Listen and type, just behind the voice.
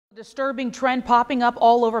Disturbing trend popping up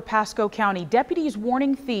all over Pasco County. Deputies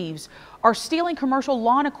warning thieves are stealing commercial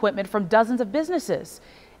lawn equipment from dozens of businesses.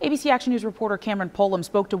 ABC Action News reporter Cameron Pollum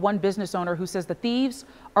spoke to one business owner who says the thieves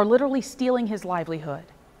are literally stealing his livelihood.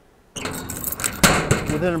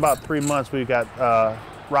 Within about 3 months, we got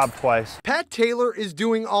robbed twice. Pat Taylor is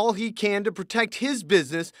doing all he can to protect his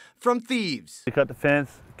business from thieves. They cut the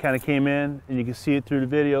fence, kind of came in, and you can see it through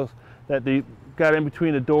the videos that they got in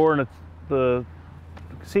between the door and the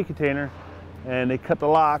sea container, and they cut the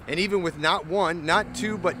lock. And even with not one, not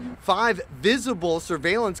two, but 5 visible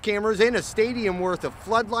surveillance cameras and a stadium worth of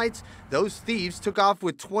floodlights, those thieves took off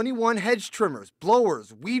with 21 hedge trimmers,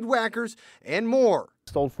 blowers, weed whackers, and more.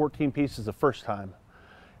 Stole 14 pieces the first time,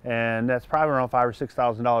 and that's probably around $5,000 or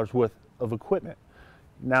 $6,000 worth of equipment.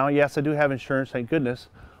 Now, yes, I do have insurance, thank goodness,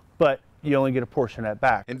 but you only get a portion of that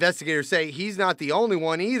back. Investigators say he's not the only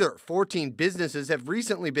one either. 14 businesses have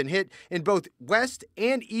recently been hit in both West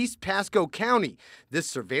and East Pasco County. This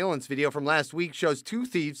surveillance video from last week shows 2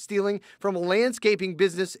 thieves stealing from a landscaping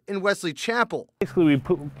business in Wesley Chapel. Basically, we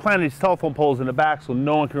planted these telephone poles in the back so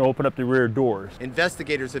no one can open up the rear doors.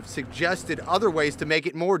 Investigators have suggested other ways to make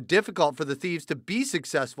it more difficult for the thieves to be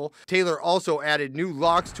successful. Taylor also added new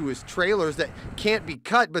locks to his trailers that can't be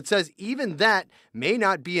cut, but says even that may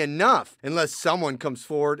not be enough unless someone comes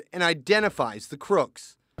forward and identifies the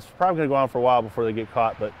crooks. It's probably going to go on for a while before they get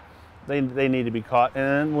caught, but they need to be caught.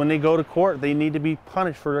 And when they go to court, they need to be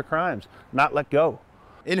punished for their crimes, not let go.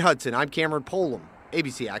 In Hudson, I'm Cameron Pollum,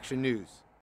 ABC Action News.